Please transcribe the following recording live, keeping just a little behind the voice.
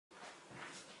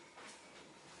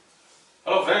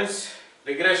Hello friends,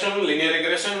 regression, linear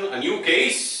regression, a new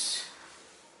case.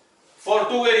 For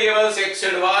two variables x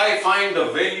and y, find the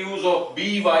values of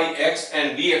byx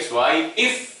and bxy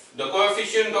if the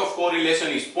coefficient of correlation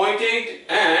is 0.8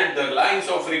 and the lines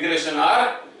of regression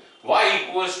are y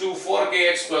equals to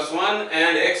 4kx plus 1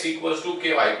 and x equals to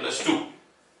ky plus 2.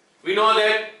 We know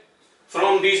that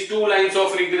from these two lines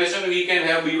of regression we can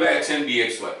have byx and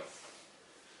bxy.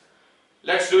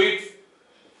 Let's do it.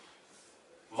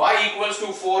 Y equals to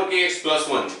 4kx plus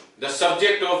 1. The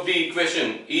subject of the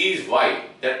equation is y.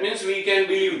 That means we can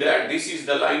believe that this is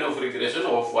the line of regression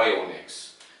of y on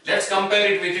x. Let's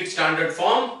compare it with its standard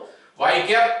form. Y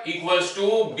cap equals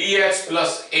to bx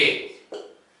plus a.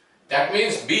 That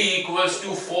means b equals to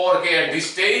 4k at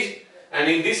this stage,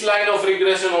 and in this line of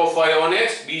regression of y on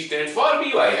x, b stands for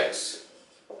byx.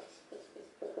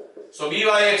 So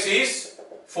byx is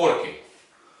 4k.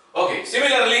 Okay,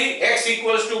 similarly, x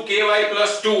equals to ky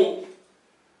plus 2.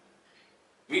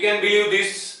 We can believe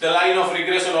this the line of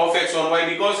regression of x on y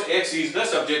because x is the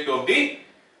subject of the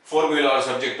formula or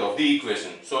subject of the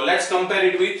equation. So let's compare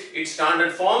it with its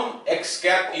standard form. X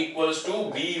cap equals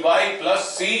to by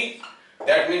plus c.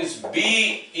 That means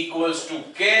b equals to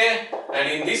k, and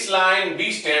in this line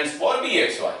b stands for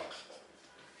bxy.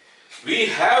 We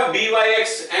have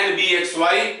byx and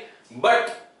bxy,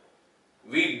 but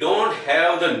we don't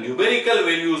have the numerical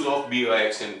values of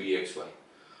byx and bxy.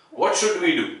 What should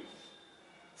we do?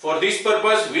 For this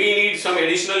purpose, we need some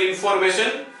additional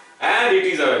information, and it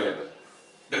is available.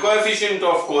 The coefficient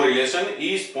of correlation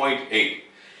is 0.8.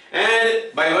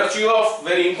 And by virtue of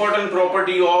very important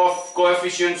property of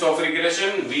coefficients of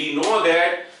regression, we know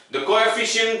that the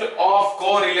coefficient of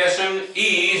correlation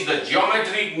is the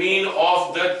geometric mean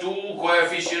of the two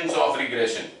coefficients of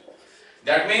regression.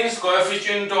 That means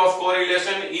coefficient of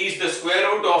correlation is the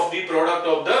square root of the product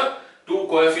of the two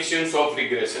coefficients of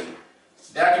regression.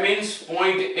 That means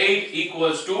 0.8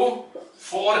 equals to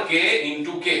 4k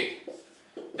into k.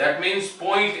 That means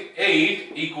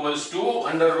 0.8 equals to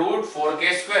under root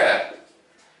 4k square.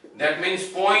 That means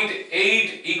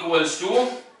 0.8 equals to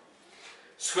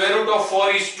square root of 4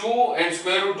 is 2 and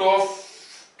square root of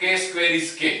k square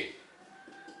is k.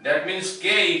 That means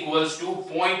k equals to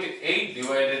 0.8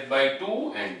 divided by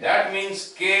 2, and that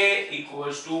means k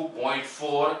equals to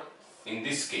 0.4 in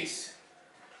this case.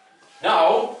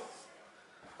 Now,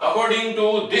 according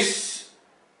to this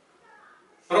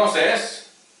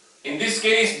process, in this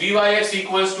case byx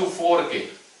equals to 4k.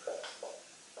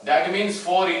 That means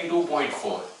 4 into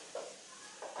 0.4.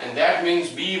 And that means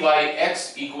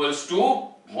byx equals to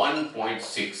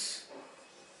 1.6.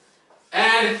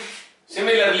 And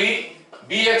similarly,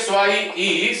 bxy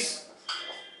is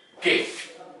k.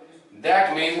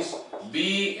 That means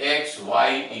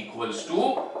bxy equals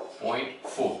to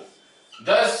 0.4.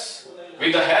 Thus,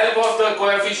 with the help of the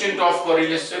coefficient of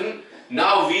correlation,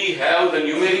 now we have the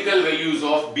numerical values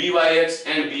of byx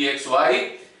and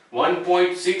bxy,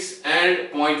 1.6 and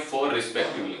 0.4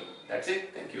 respectively. That's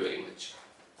it. Thank you very much.